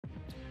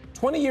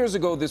20 years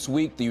ago this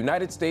week, the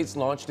United States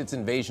launched its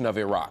invasion of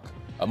Iraq,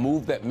 a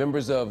move that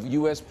members of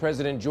U.S.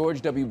 President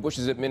George W.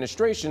 Bush's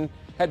administration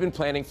had been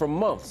planning for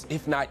months,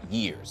 if not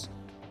years.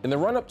 In the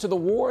run-up to the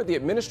war, the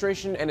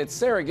administration and its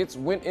surrogates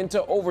went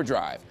into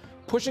overdrive,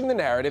 pushing the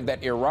narrative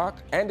that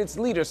Iraq and its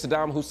leader,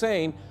 Saddam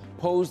Hussein,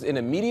 posed an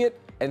immediate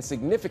and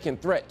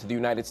significant threat to the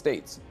United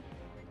States.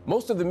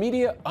 Most of the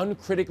media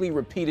uncritically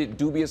repeated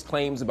dubious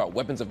claims about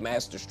weapons of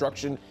mass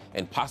destruction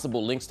and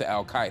possible links to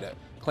al-Qaeda,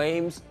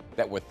 claims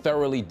that were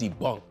thoroughly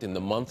debunked in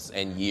the months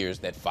and years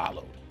that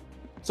followed.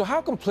 So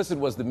how complicit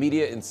was the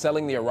media in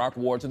selling the Iraq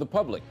war to the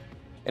public?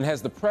 And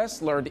has the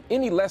press learned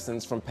any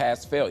lessons from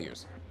past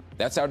failures?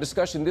 That's our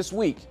discussion this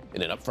week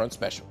in an UpFront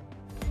Special.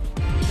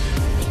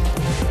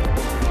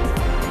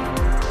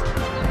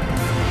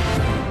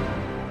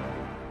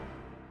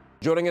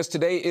 Joining us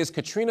today is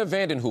Katrina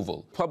Vanden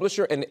Heuvel,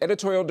 publisher and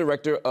editorial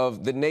director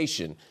of The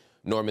Nation;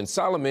 Norman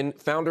Solomon,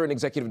 founder and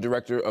executive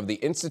director of the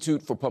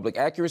Institute for Public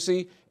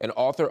Accuracy and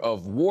author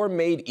of War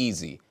Made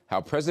Easy: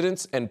 How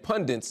Presidents and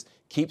Pundits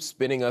Keep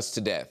Spinning Us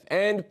to Death;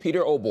 and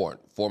Peter Oborne,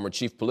 former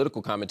chief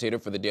political commentator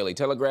for the Daily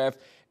Telegraph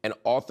and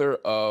author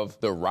of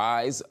The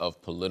Rise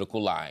of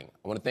Political Lying.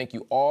 I want to thank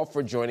you all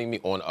for joining me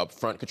on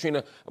UpFront.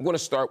 Katrina, I'm going to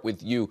start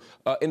with you.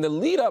 In the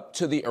lead up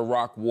to the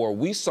Iraq war,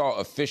 we saw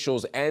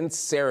officials and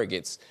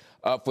surrogates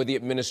for the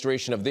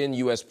administration of then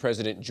U.S.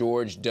 President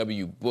George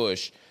W.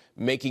 Bush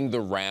making the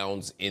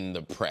rounds in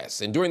the press.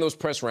 And during those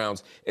press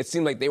rounds, it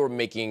seemed like they were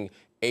making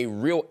a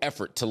real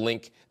effort to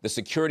link the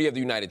security of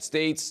the United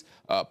States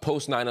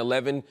post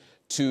 9/11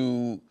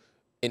 to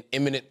an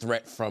imminent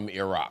threat from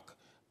Iraq.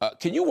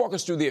 Can you walk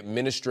us through the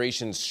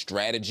administration's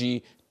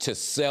strategy to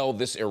sell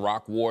this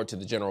Iraq war to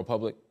the general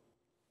public?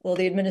 Well,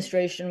 the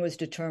administration was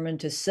determined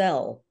to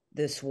sell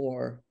this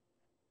war,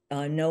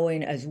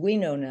 knowing, as we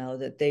know now,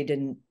 that they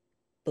didn't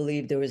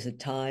believe there was a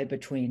tie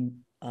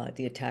between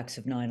the attacks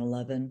of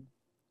 9/11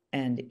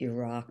 and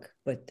Iraq,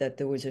 but that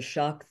there was a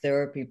shock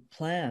therapy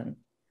plan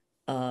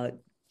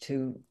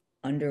to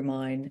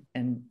undermine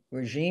and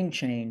regime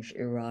change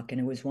Iraq. And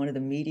it was one of the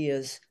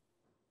media's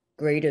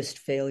greatest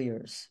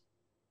failures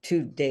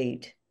to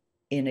date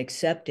in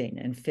accepting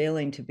and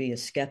failing to be a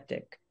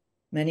skeptic.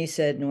 Many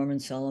said, Norman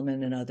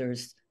Solomon and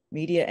others,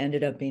 media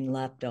ended up being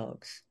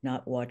lapdogs,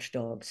 not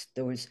watchdogs.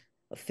 There was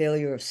a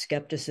failure of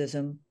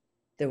skepticism.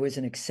 There was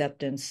an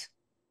acceptance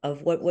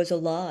of what was a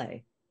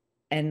lie.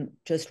 And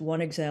just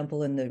one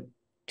example, in the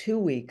 2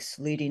 weeks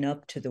leading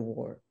up to the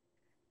war,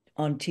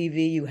 on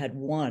TV, you had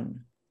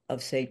one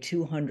of, say,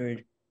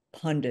 200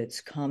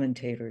 pundits,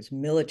 commentators,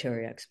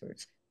 military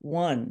experts,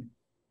 one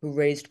who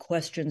raised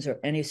questions or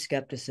any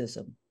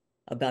skepticism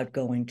about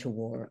going to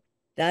war.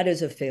 That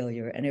is a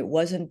failure. And it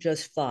wasn't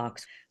just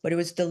Fox, but it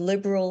was the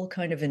liberal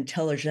kind of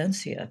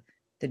intelligentsia,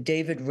 the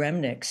David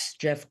Remnicks,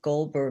 Jeff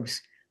Goldbergs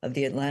of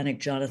The Atlantic,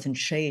 Jonathan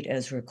Chait,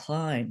 Ezra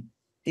Klein.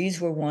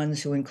 These were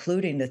ones who,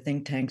 including the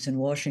think tanks in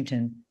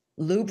Washington,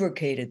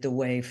 lubricated the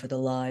way for the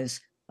lies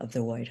of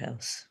the White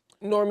House.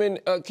 Norman,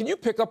 can you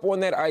pick up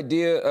on that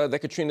idea that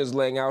Katrina is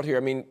laying out here?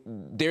 I mean,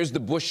 there's the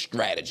Bush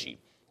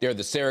strategy. There are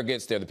the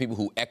surrogates. There are the people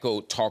who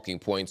echo talking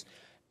points.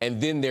 And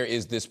then there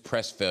is this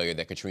press failure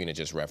that Katrina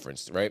just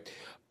referenced, right?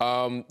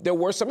 There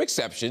were some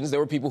exceptions. There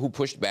were people who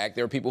pushed back.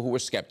 There were people who were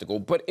skeptical.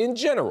 But in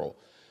general,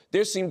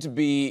 there seemed to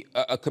be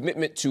a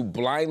commitment to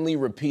blindly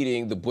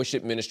repeating the Bush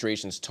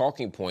administration's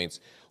talking points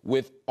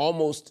with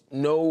almost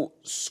no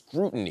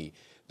scrutiny.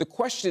 The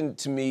question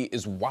to me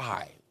is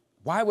why?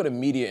 Why would a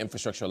media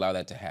infrastructure allow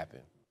that to happen?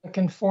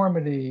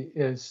 Conformity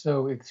is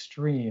so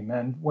extreme.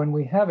 And when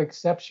we have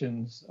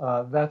exceptions,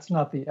 that's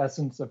not the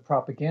essence of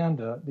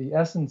propaganda. The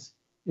essence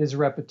is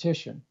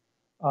repetition.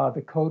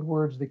 The code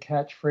words, the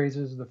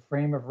catchphrases, the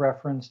frame of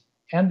reference,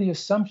 and the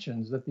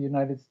assumptions that the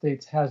United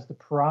States has the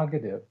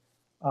prerogative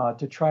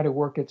to try to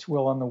work its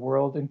will on the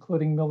world,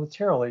 including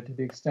militarily, to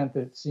the extent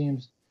that it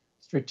seems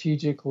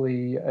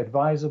strategically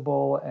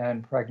advisable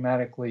and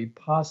pragmatically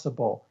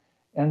possible.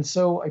 And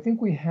so I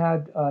think we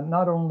had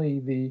not only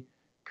the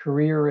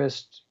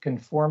careerist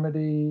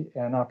conformity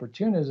and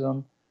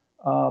opportunism,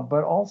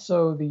 but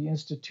also the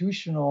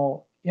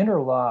institutional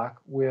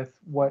interlock with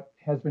what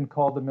has been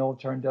called the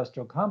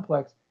military-industrial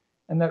complex,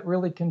 and that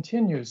really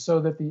continues, so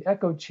that the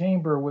echo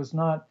chamber was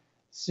not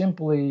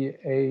simply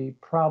a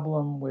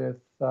problem with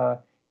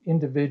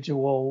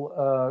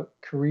individual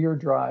career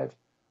drive,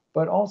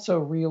 but also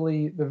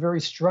really the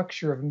very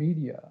structure of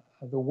media,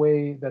 the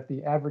way that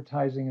the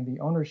advertising and the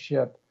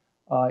ownership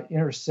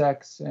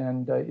intersects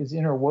and is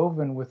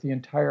interwoven with the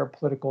entire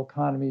political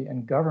economy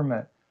and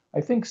government.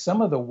 I think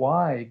some of the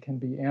why can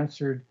be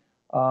answered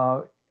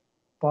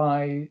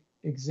by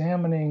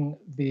examining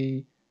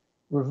the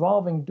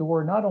revolving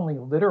door, not only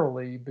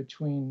literally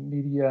between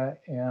media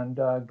and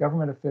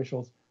government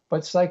officials,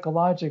 but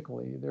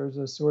psychologically. There's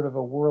a sort of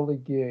a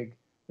whirligig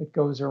that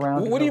goes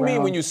around. What do you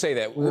mean when you say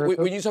that?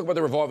 When you talk about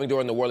the revolving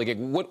door and the whirligig,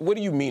 what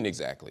do you mean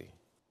exactly?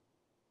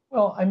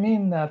 Well, I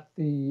mean that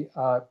the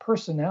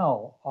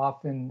personnel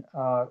often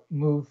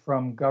move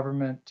from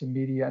government to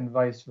media and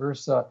vice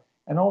versa.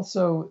 And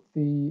also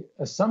the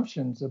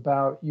assumptions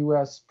about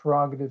U.S.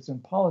 prerogatives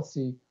and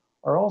policy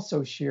are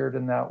also shared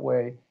in that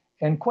way.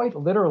 And quite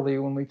literally,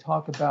 when we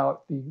talk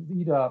about the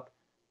lead up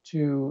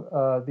to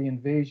the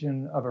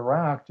invasion of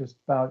Iraq just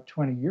about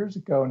 20 years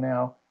ago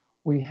now,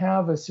 we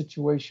have a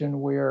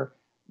situation where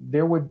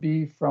there would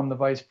be, from the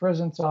vice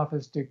president's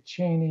office, Dick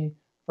Cheney,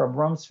 from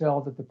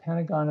Rumsfeld at the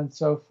Pentagon and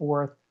so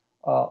forth,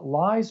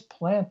 lies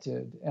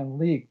planted and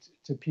leaked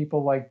to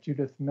people like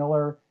Judith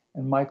Miller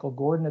and Michael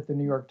Gordon at the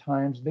New York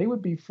Times. They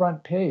would be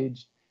front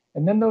page.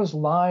 And then those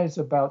lies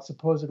about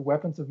supposed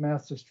weapons of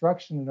mass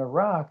destruction in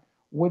Iraq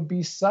would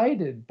be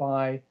cited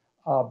by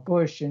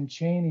Bush and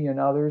Cheney and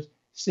others.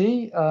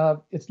 See,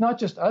 it's not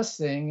just us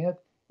saying it,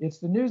 it's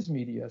the news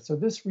media. So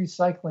this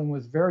recycling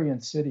was very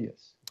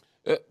insidious.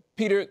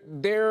 Peter,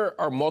 there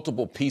are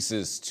multiple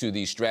pieces to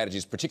these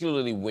strategies,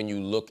 particularly when you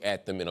look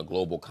at them in a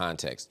global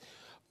context.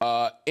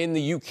 In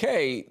the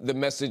UK, the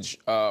message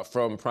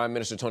from Prime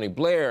Minister Tony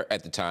Blair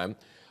at the time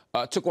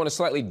took on a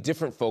slightly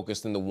different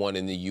focus than the one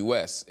in the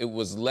US. It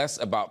was less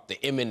about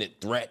the imminent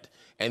threat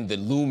and the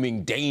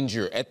looming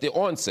danger at the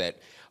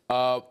onset.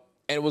 And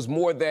it was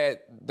more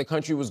that the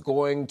country was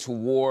going to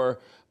war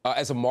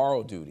as a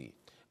moral duty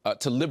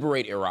to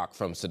liberate Iraq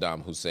from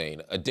Saddam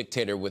Hussein, a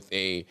dictator with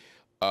a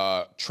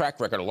long track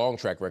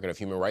record of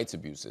human rights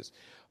abuses.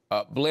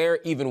 Blair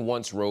even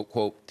once wrote,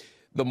 quote,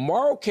 "The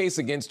moral case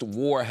against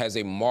war has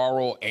a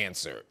moral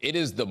answer. It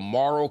is the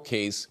moral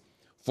case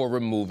for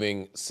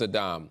removing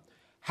Saddam."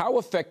 How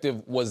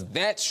effective was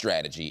that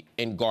strategy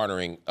in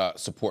garnering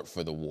support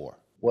for the war?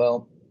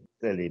 Well,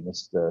 clearly,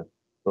 Mr.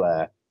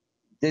 Blair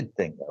did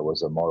think there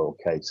was a moral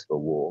case for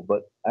war,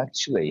 but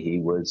actually he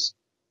was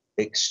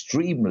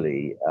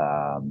extremely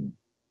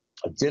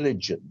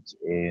diligent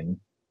in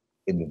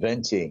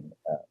inventing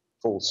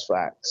false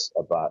facts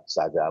about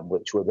Saddam,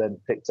 which were then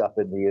picked up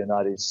in the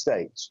United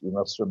States. You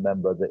must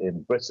remember that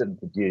in Britain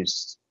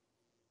produced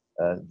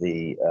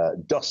the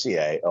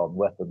dossier on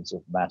weapons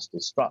of mass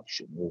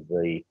destruction with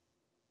the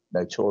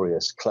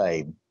notorious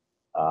claim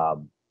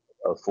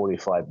of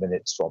 45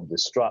 minutes from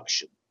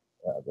destruction,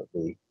 that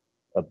the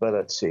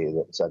ability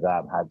that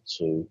Saddam had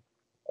to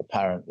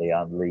apparently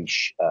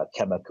unleash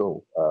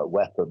chemical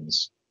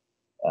weapons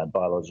and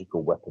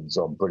biological weapons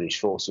on British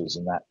forces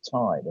in that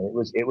time. And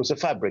it was a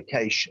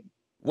fabrication.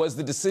 Was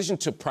the decision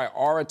to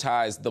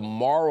prioritize the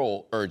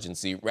moral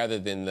urgency rather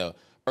than the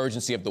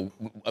urgency of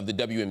the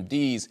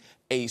WMDs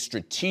a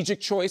strategic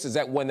choice? Is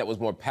that one that was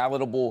more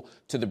palatable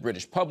to the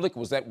British public?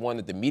 Was that one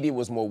that the media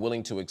was more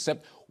willing to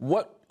accept?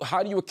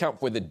 How do you account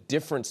for the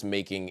difference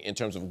making in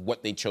terms of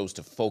what they chose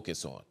to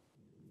focus on?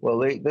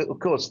 Well, of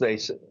course, they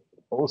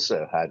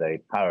also had a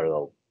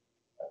parallel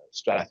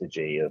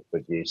strategy of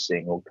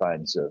producing all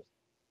kinds of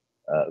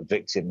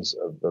victims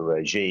of the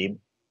regime,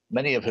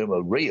 many of whom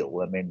are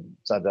real. I mean,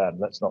 Saddam,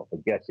 let's not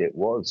forget, it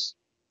was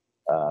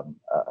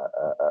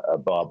a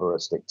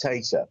barbarous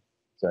dictator.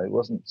 So it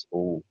wasn't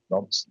all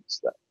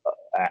nonsense.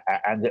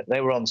 And they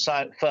were on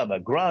firmer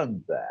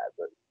ground there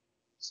that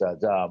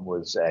Saddam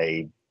was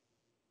a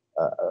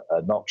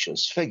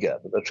noxious figure.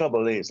 But the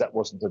trouble is that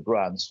wasn't the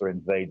grounds for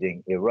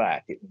invading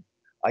Iraq.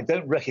 I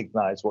don't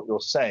recognize what you're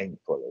saying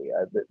fully.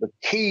 The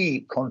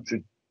key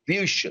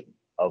contribution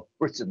of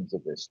Britain to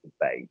this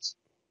debate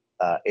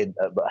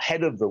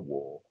ahead of the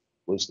war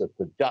was the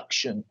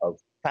production of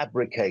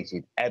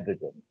fabricated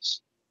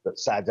evidence that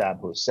Saddam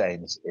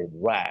Hussein's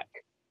Iraq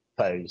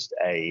posed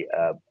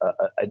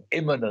an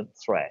imminent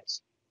threat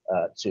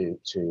to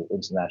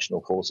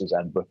international forces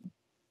and Britain.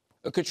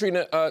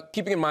 Katrina,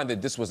 keeping in mind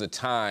that this was a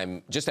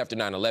time just after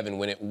 9/11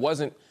 when it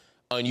wasn't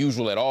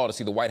unusual at all to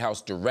see the White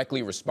House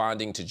directly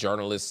responding to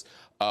journalists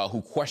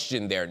who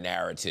questioned their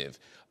narrative.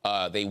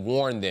 They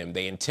warned them,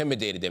 they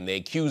intimidated them, they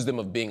accused them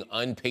of being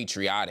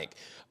unpatriotic.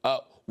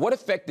 What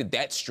effect did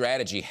that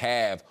strategy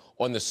have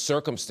on the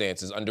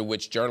circumstances under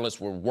which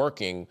journalists were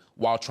working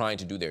while trying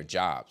to do their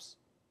jobs?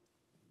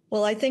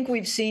 Well, I think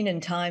we've seen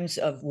in times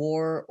of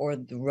war or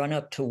the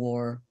run-up to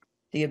war,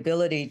 the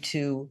ability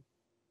to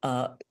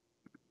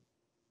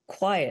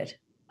quiet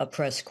a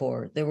press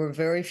corps. There were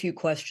very few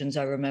questions,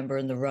 I remember,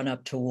 in the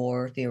run-up to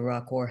war, the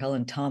Iraq War.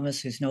 Helen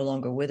Thomas, who's no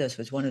longer with us,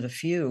 was one of the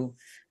few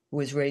who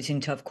was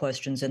raising tough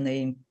questions, and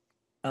they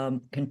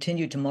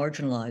continued to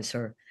marginalize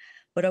her.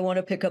 But I want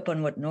to pick up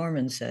on what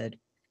Norman said.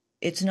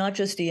 It's not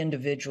just the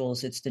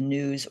individuals, it's the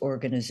news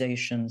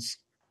organizations,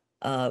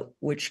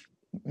 which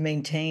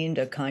maintained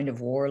a kind of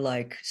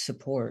warlike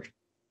support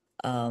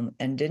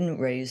and didn't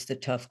raise the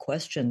tough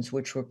questions,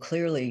 which were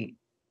clearly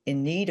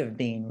in need of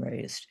being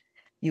raised.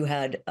 You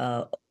had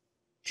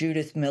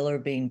Judith Miller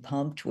being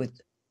pumped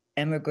with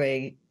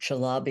emigre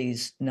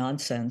Chalabi's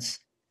nonsense.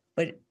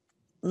 But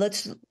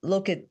let's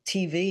look at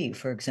TV,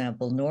 for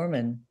example.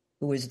 Norman,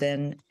 who was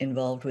then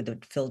involved with the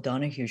Phil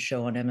Donahue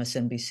show on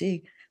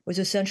MSNBC, was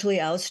essentially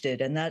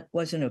ousted. And that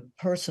wasn't a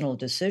personal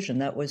decision.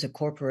 That was a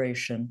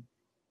corporation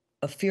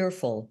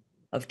fearful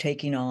of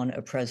taking on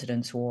a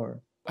president's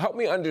war. Help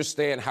me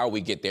understand how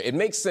we get there. It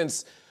makes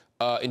sense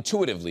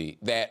intuitively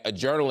that a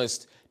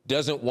journalist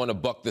doesn't want to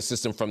buck the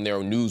system from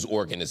their news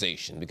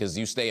organization because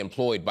you stay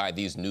employed by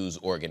these news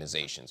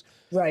organizations.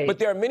 Right. But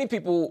there are many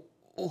people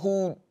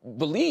who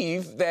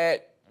believe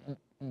that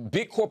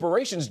big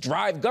corporations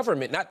drive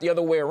government, not the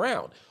other way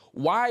around.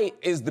 Why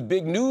is the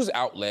big news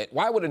outlet,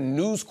 why would a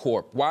News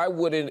Corp, why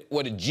would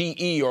a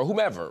GE or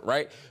whomever,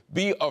 right,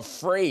 be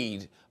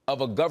afraid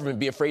of a government,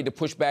 be afraid to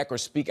push back or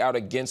speak out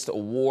against a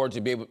war, to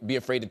be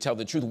afraid to tell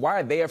the truth? Why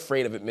are they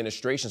afraid of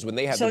administrations when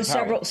they have the power?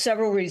 So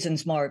several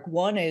reasons, Mark.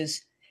 One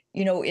is,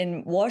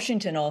 in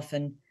Washington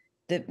often,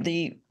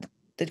 the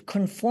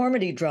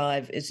conformity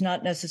drive is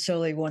not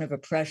necessarily one of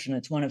oppression,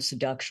 it's one of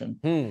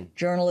seduction.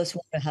 Journalists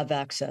want to have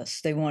access.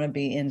 They want to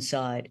be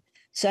inside.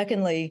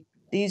 Secondly,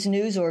 these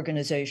news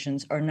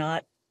organizations are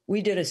not,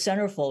 we did a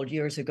centerfold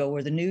years ago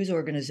where the news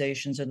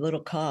organizations are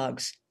little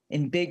cogs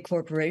in big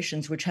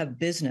corporations which have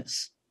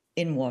business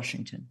in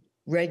Washington,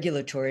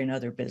 regulatory and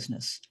other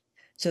business.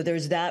 So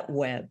there's that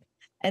web.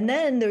 And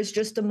then there's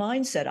just the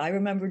mindset. I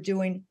remember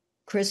doing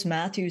Chris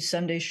Matthews'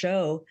 Sunday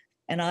show,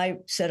 and I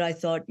said I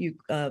thought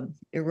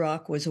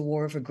Iraq was a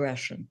war of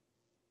aggression.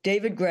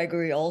 David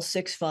Gregory, all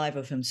 6'5"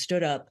 of him,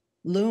 stood up,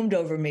 loomed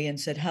over me and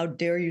said, "How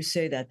dare you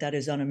say that? That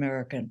is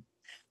un-American."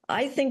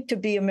 I think to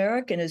be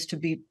American is to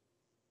be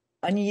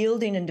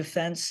unyielding in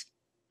defense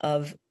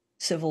of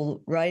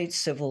civil rights,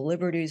 civil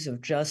liberties,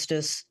 of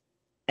justice,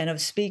 and of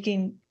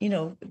speaking,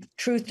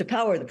 truth to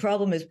power. The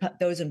problem is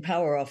those in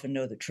power often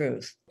know the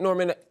truth.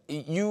 Norman,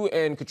 you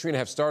and Katrina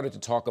have started to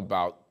talk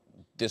about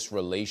this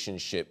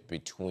relationship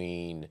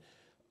between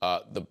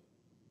the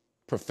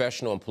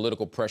professional and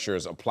political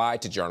pressures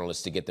applied to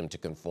journalists to get them to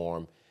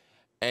conform,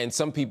 and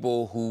some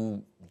people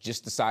who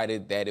just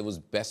decided that it was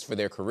best for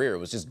their career. It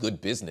was just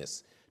good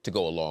business to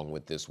go along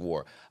with this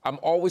war. I'm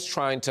always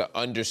trying to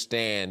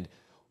understand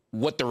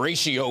what the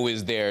ratio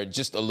is there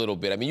just a little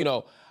bit. I mean,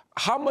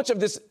 how much of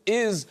this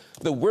is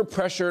that we're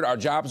pressured, our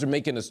jobs are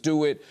making us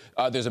do it,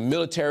 there's a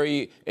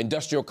military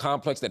industrial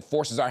complex that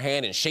forces our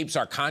hand and shapes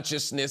our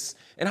consciousness,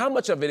 and how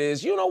much of it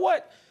is, you know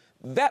what,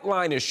 that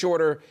line is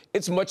shorter,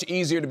 it's much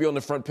easier to be on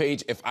the front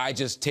page if I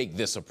just take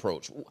this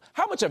approach.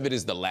 How much of it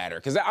is the latter?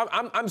 Because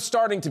I'm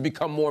starting to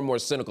become more and more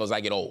cynical as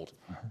I get old.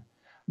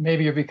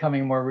 Maybe you're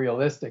becoming more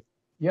realistic.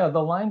 Yeah,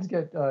 the lines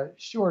get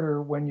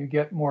shorter when you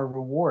get more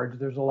rewards.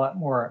 There's a lot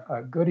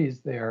more goodies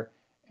there.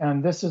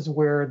 And this is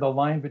where the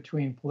line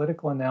between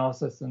political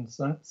analysis and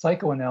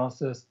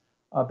psychoanalysis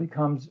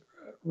becomes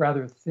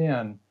rather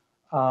thin.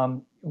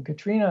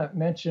 Katrina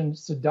mentioned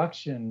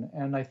seduction,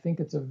 and I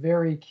think it's a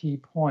very key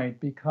point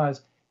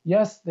because,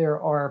 yes, there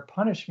are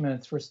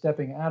punishments for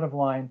stepping out of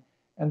line,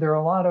 and there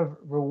are a lot of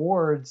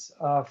rewards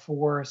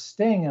for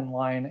staying in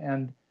line.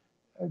 And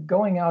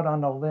going out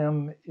on a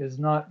limb is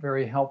not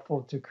very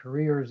helpful to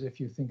careers if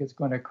you think it's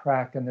going to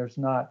crack and there's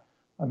not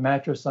a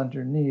mattress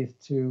underneath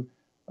to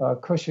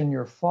cushion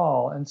your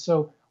fall. And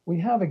so we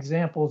have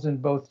examples in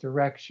both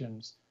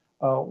directions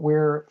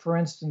where, for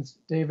instance,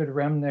 David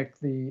Remnick,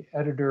 the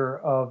editor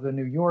of The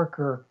New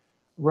Yorker,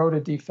 wrote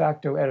a de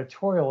facto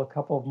editorial a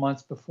couple of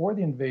months before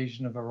the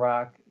invasion of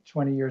Iraq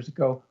 20 years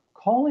ago,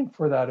 calling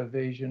for that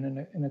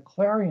invasion in a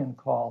clarion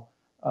call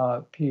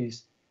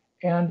piece.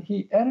 And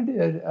he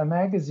edited a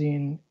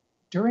magazine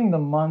during the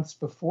months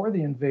before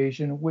the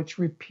invasion, which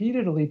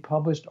repeatedly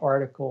published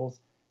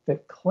articles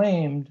that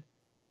claimed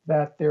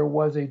that there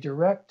was a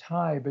direct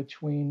tie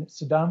between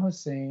Saddam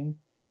Hussein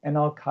and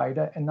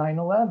al-Qaeda and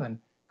 9/11.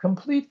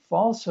 Complete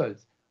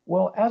falsehoods.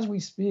 Well, as we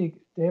speak,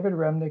 David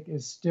Remnick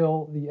is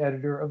still the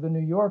editor of The New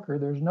Yorker.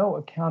 There's no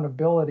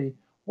accountability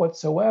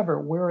whatsoever,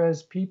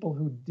 whereas people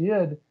who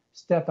did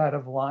step out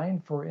of line,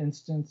 for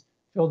instance,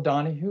 Phil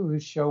Donahue,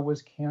 whose show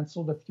was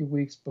canceled a few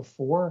weeks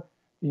before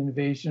the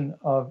invasion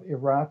of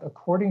Iraq,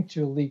 according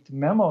to leaked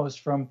memos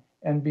from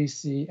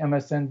NBC,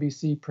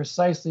 MSNBC,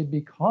 precisely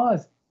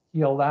because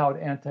he allowed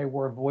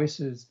anti-war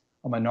voices,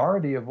 a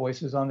minority of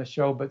voices on the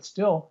show, but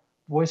still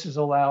voices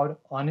allowed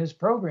on his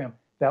program.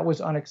 That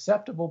was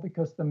unacceptable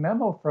because the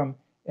memo from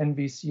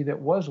NBC that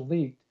was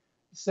leaked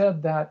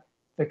said that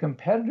the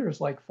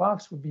competitors like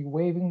Fox would be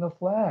waving the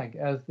flag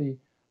as the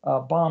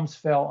bombs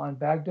fell on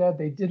Baghdad.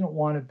 They didn't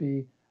want to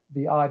be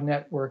the odd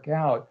network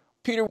out.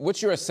 Peter,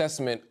 what's your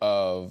assessment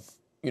of,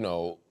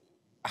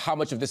 how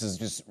much of this is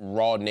just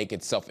raw,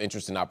 naked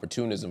self-interest and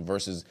opportunism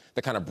versus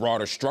the kind of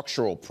broader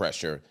structural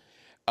pressure?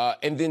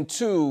 And then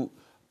two,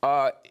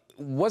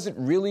 was it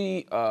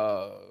really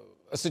a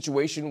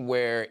situation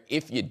where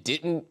if you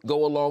didn't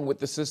go along with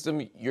the system,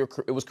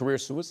 it was career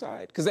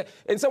suicide? Because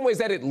in some ways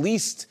that at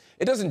least,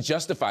 it doesn't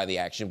justify the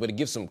action, but it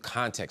gives some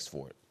context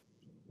for it.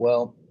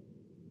 Well,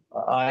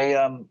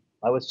 I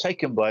was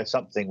taken by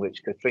something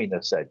which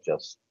Katrina said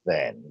just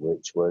then,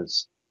 which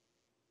was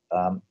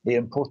the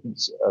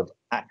importance of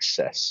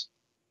access.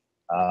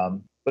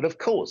 But of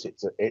course,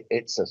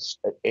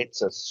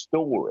 it's a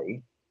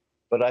story.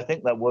 But I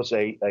think there was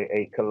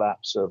a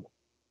collapse of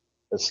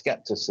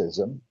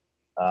skepticism,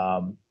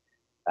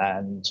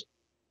 and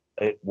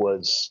it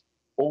was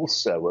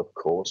also, of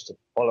course, to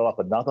follow up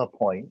another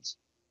point,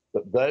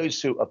 that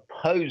those who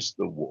opposed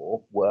the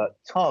war were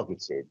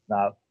targeted.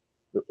 Now,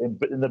 in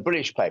the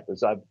British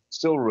papers, I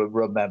still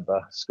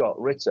remember Scott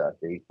Ritter,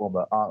 the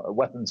former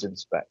weapons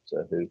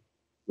inspector, who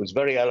was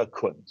very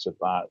eloquent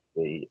about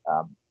the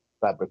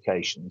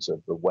fabrications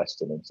of the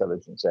Western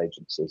intelligence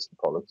agencies and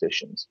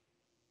politicians.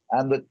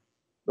 And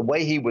the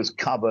way he was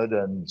covered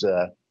and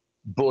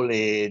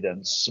bullied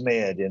and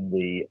smeared in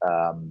the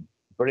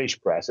British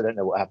press, I don't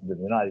know what happened in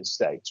the United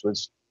States,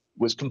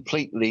 was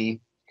completely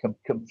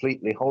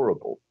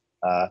horrible.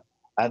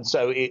 And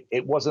so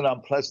it was an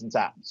unpleasant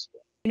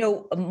atmosphere. You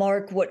know,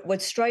 Mark,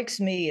 what strikes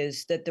me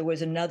is that there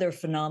was another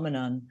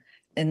phenomenon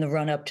in the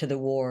run-up to the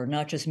war,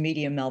 not just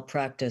media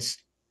malpractice,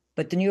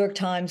 but the New York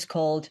Times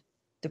called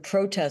the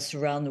protests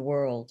around the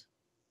world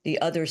the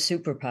other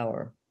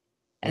superpower.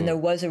 And there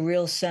was a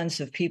real sense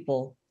of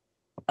people,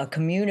 a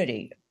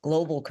community,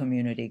 global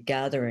community,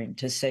 gathering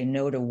to say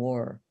no to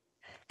war.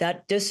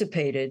 That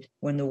dissipated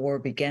when the war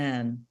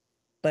began,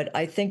 but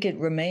I think it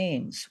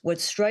remains. What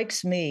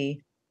strikes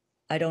me,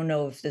 I don't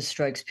know if this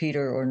strikes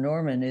Peter or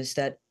Norman, is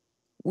that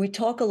we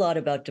talk a lot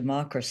about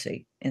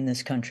democracy in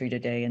this country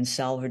today and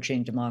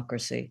salvaging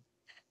democracy.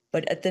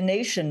 But at the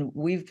nation,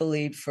 we've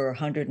believed for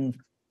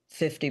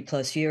 150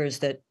 plus years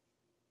that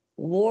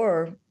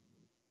war,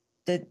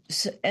 that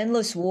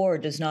endless war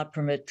does not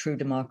permit true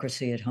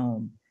democracy at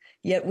home.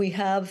 Yet we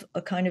have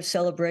a kind of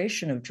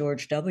celebration of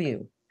George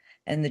W.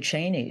 and the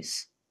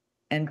Cheneys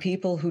and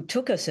people who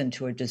took us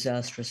into a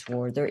disastrous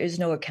war. There is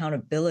no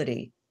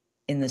accountability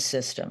in the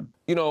system.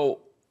 You know,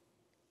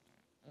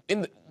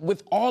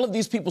 with all of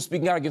these people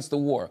speaking out against the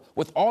war,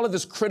 with all of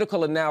this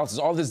critical analysis,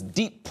 all this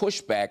deep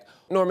pushback,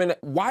 Norman,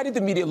 why did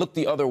the media look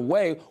the other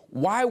way?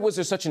 Why was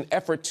there such an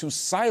effort to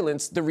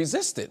silence the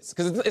resistance?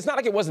 Because it's not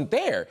like it wasn't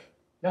there.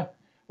 Yeah,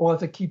 well,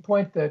 it's a key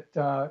point that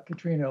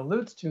Katrina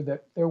alludes to,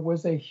 that there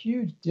was a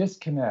huge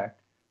disconnect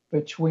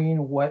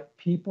between what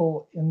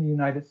people in the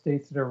United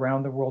States and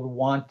around the world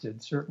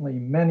wanted, certainly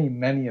many,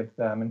 many of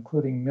them,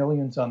 including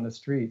millions on the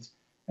streets,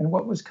 and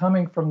what was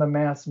coming from the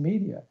mass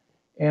media.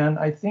 And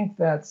I think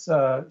that's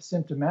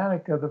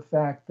symptomatic of the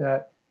fact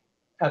that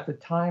at the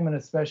time, and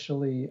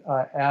especially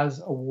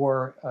as a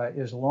war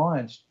is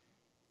launched,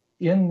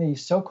 in the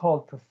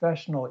so-called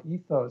professional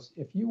ethos,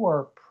 if you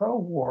are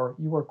pro-war,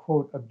 you are,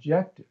 quote,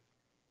 objective.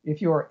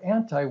 If you are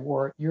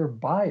anti-war, you're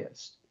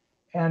biased.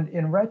 And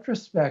in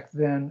retrospect,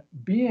 then,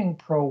 being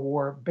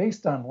pro-war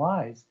based on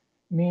lies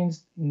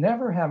means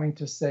never having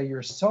to say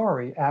you're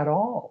sorry at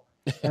all.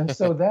 And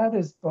so that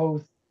is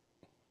both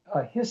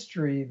a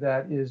history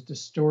that is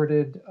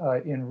distorted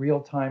in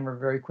real time or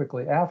very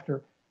quickly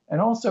after,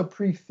 and also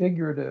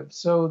prefigurative.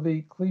 So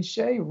the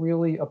cliche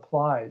really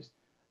applies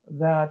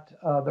that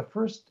the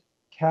first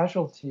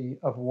casualty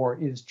of war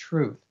is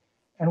truth.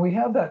 And we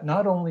have that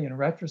not only in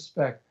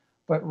retrospect,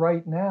 but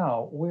right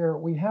now, where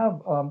we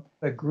have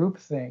a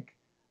groupthink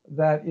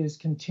that is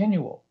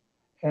continual.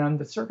 And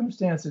the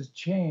circumstances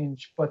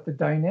change, but the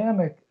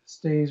dynamic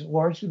stays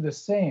largely the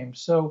same.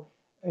 So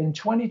in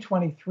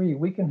 2023,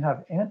 we can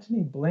have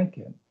Antony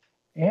Blinken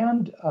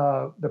and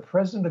the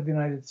President of the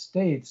United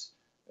States,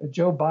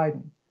 Joe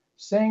Biden,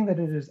 saying that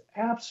it is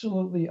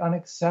absolutely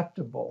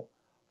unacceptable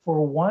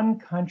for one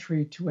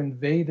country to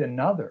invade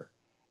another.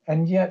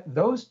 And yet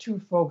those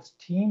two folks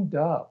teamed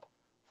up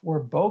for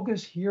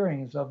bogus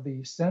hearings of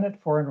the Senate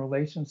Foreign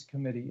Relations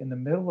Committee in the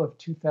middle of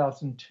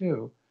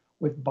 2002,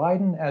 with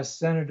Biden as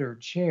Senator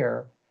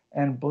Chair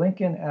and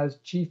Blinken as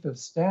Chief of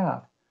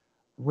Staff,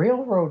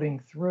 railroading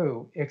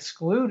through,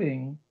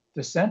 excluding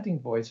dissenting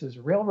voices,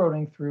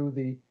 railroading through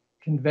the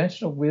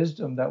conventional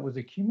wisdom that was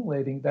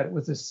accumulating that it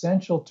was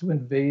essential to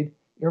invade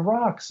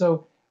Iraq.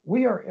 So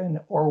we are in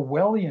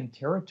Orwellian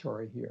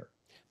territory here.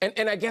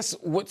 And I guess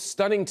what's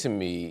stunning to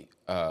me,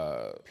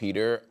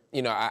 Peter,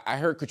 you know, I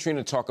heard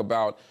Katrina talk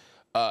about,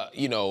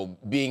 you know,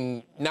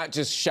 being not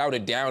just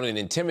shouted down and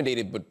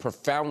intimidated, but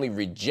profoundly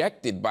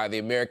rejected by the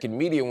American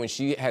media when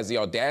she has the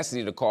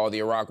audacity to call the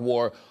Iraq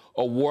War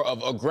a war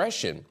of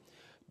aggression.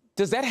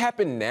 Does that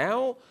happen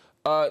now?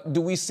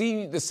 Do we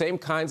see the same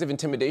kinds of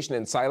intimidation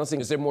and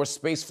silencing? Is there more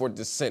space for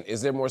dissent?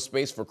 Is there more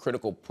space for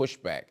critical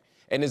pushback?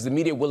 And is the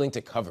media willing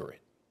to cover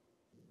it?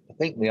 I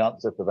think the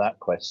answer to that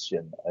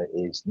question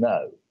is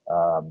no.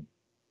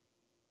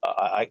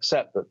 I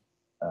accept that,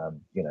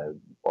 you know,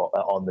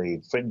 on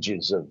the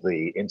fringes of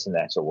the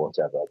internet or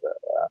whatever,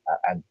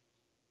 and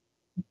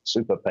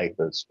super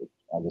papers, which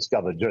I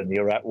discovered during the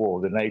Iraq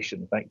War, The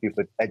Nation, thank you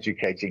for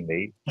educating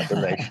me,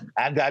 The Nation,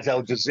 and at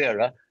Al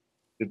Jazeera,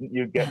 didn't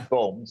you get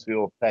bombed for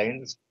your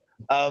pains?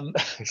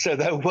 So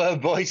there were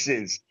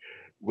voices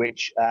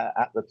which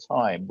at the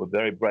time were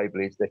very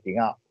bravely sticking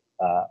up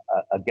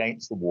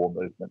against the war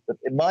movement. But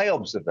in my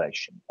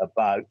observation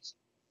about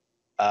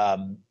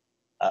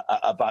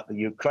the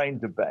Ukraine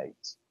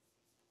debate,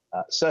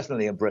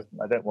 certainly in Britain,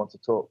 I don't want to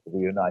talk for the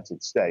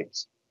United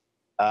States,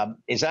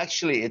 is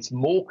actually, it's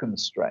more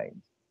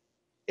constrained.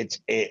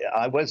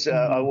 I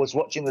was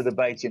watching the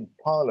debate in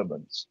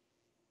Parliament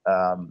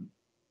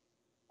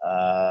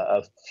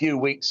a few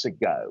weeks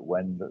ago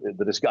when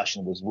the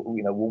discussion was,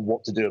 you know,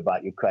 what to do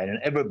about Ukraine, and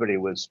everybody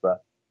was for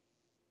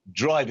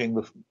escalating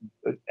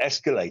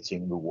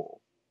the war.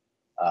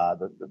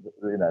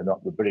 You know,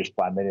 not the British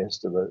Prime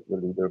Minister, the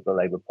leader of the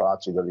Labour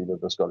Party, the leader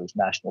of the Scottish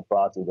National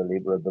Party, the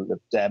leader of the Lib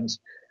Dems.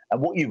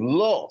 And what you've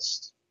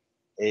lost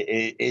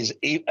is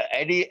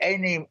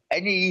any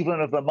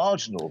even of the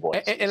marginal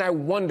voices. And I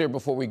wonder,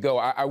 before we go,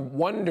 I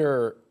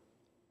wonder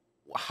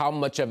how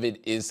much of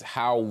it is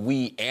how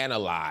we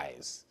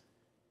analyze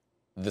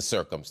the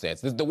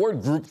circumstance. The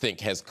word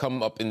groupthink has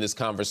come up in this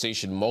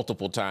conversation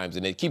multiple times,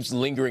 and it keeps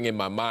lingering in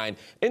my mind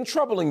and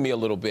troubling me a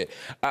little bit.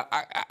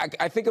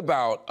 I think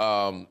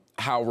about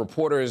how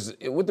reporters,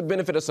 with the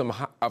benefit of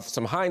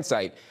some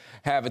hindsight,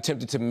 have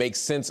attempted to make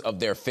sense of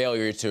their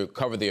failure to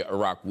cover the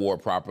Iraq War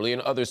properly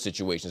in other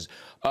situations.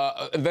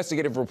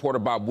 Investigative reporter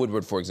Bob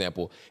Woodward, for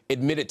example,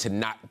 admitted to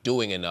not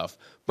doing enough,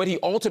 but he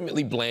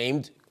ultimately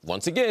blamed,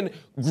 once again,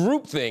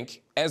 groupthink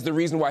as the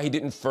reason why he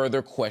didn't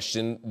further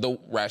question the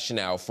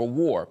rationale for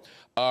war.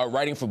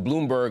 Writing for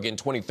Bloomberg in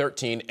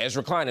 2013,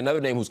 Ezra Klein,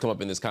 another name who's come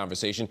up in this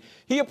conversation,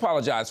 he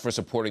apologized for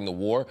supporting the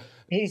war.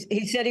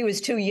 He said he was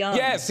too young.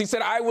 Yes, he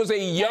said, I was a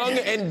young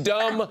and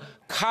dumb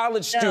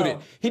college student.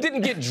 No. He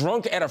didn't get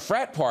drunk at a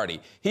frat party.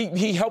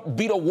 He helped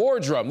beat a war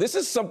drum. This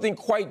is something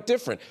quite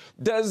different.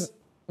 Does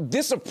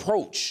this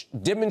approach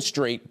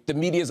demonstrate the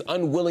media's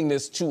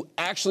unwillingness to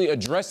actually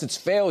address its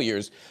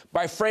failures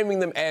by framing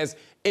them as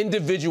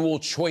individual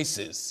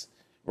choices,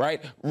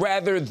 right,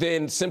 rather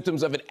than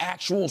symptoms of an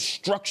actual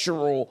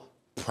structural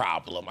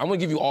problem? I'm going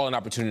to give you all an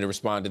opportunity to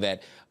respond to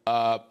that.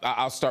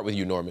 I'll start with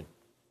you, Norman.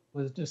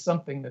 Was just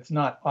something that's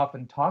not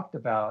often talked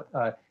about.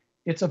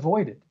 It's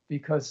avoided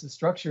because the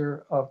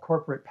structure of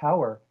corporate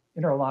power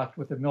interlocked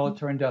with the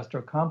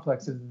military-industrial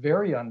complex is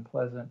very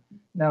unpleasant.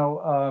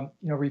 Now,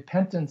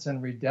 repentance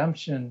and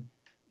redemption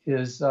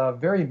is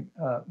very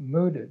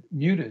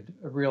muted,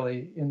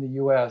 really, in the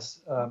U.S.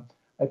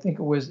 I think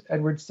it was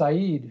Edward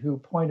Said who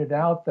pointed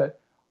out that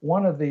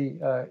one of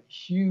the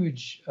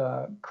huge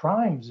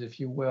crimes, if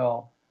you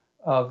will,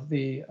 of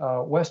the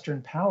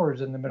Western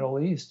powers in the Middle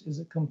East is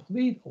a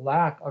complete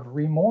lack of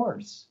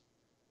remorse.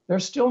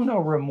 There's still no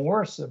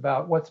remorse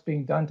about what's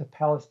being done to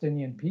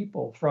Palestinian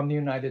people from the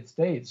United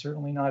States,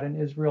 certainly not in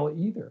Israel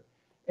either.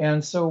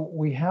 And so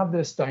we have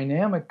this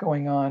dynamic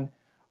going on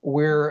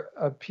where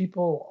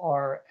people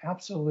are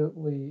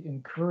absolutely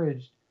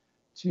encouraged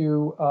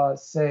to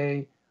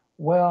say,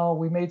 well,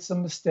 we made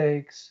some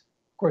mistakes.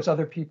 Of course,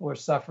 other people are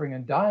suffering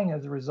and dying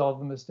as a result of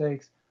the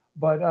mistakes.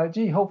 But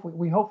gee,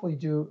 we hopefully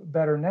do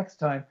better next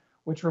time,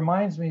 which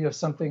reminds me of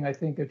something I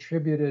think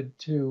attributed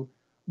to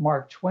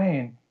Mark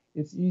Twain.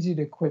 It's easy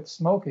to quit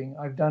smoking.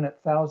 I've done it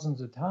thousands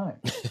of times.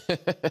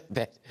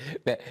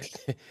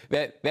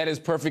 that is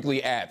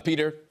perfectly apt.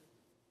 Peter?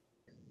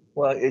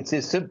 Well, it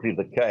is simply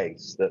the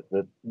case that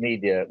the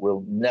media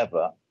will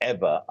never,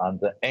 ever,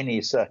 under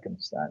any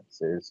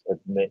circumstances,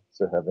 admit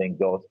to having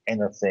got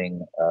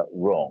anything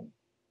wrong.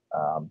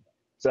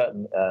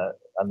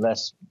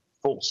 Unless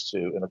forced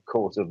to in a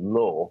court of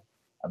law,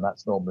 and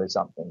that's normally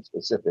something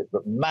specific,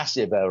 but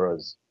massive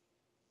errors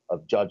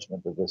of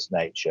judgment of this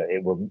nature, they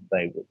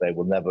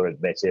will never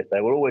admit it.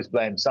 They will always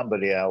blame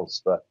somebody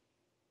else for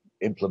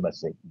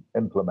implementing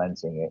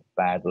it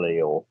badly,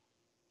 or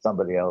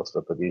somebody else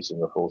for producing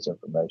the false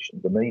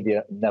information. The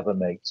media never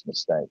makes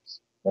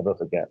mistakes. Never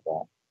forget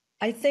that.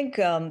 I think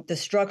the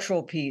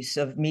structural piece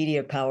of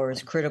media power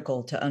is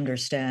critical to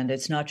understand.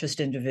 It's not just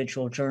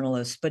individual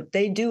journalists, but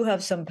they do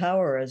have some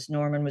power, as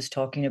Norman was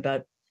talking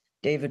about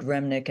David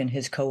Remnick and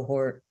his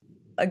cohort.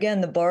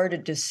 Again, the bar to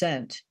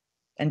dissent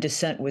and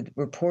dissent with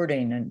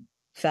reporting and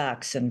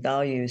facts and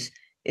values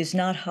is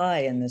not high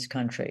in this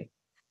country.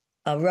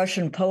 A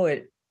Russian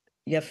poet,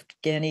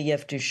 Yevgeny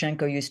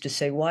Yevtushenko, used to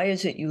say, why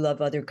is it you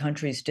love other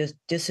countries'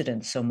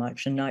 dissidents so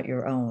much and not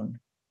your own?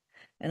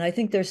 And I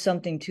think there's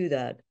something to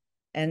that.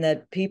 And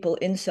that people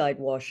inside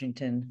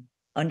Washington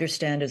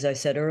understand, as I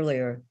said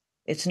earlier,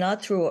 it's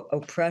not through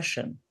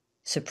oppression,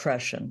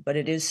 suppression, but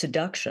it is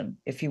seduction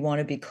if you want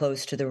to be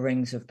close to the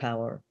rings of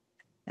power.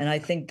 And I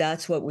think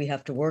that's what we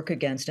have to work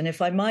against. And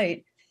if I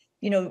might,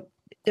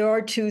 there are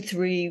 2,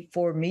 3,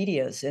 4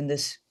 medias in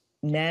this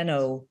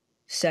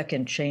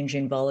nanosecond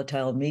changing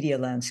volatile media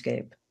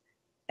landscape.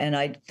 And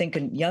I think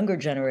a younger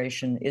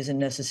generation isn't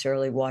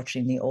necessarily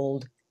watching the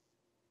old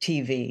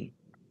TV.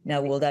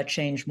 Now, will that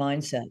change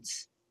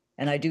mindsets?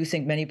 And I do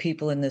think many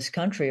people in this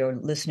country are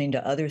listening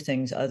to other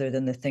things other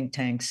than the think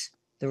tanks,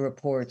 the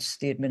reports,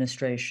 the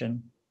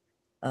administration.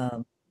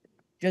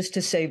 Just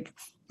to say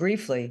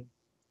briefly,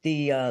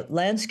 the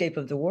landscape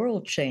of the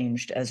world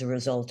changed as a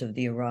result of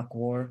the Iraq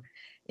War.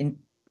 In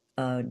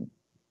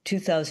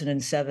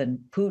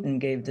 2007, Putin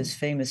gave this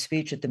famous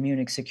speech at the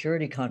Munich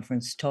Security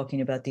Conference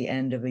talking about the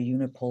end of a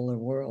unipolar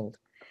world.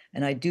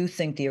 And I do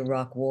think the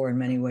Iraq War, in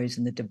many ways,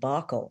 and the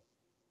debacle,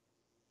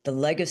 the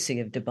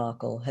legacy of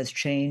debacle, has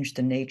changed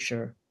the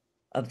nature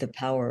of the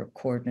power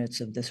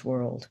coordinates of this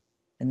world.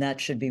 And that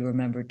should be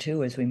remembered,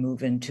 too, as we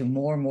move into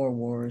more and more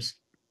wars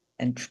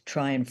and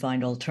try and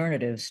find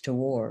alternatives to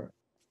war,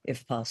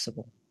 if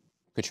possible.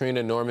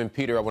 Katrina, Norman,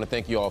 Peter, I want to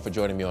thank you all for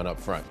joining me on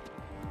UpFront.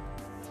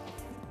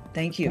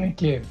 Thank you.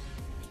 Thank you.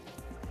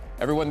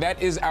 Everyone,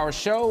 that is our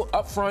show.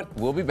 UpFront,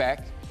 we'll be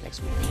back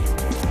next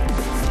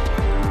week.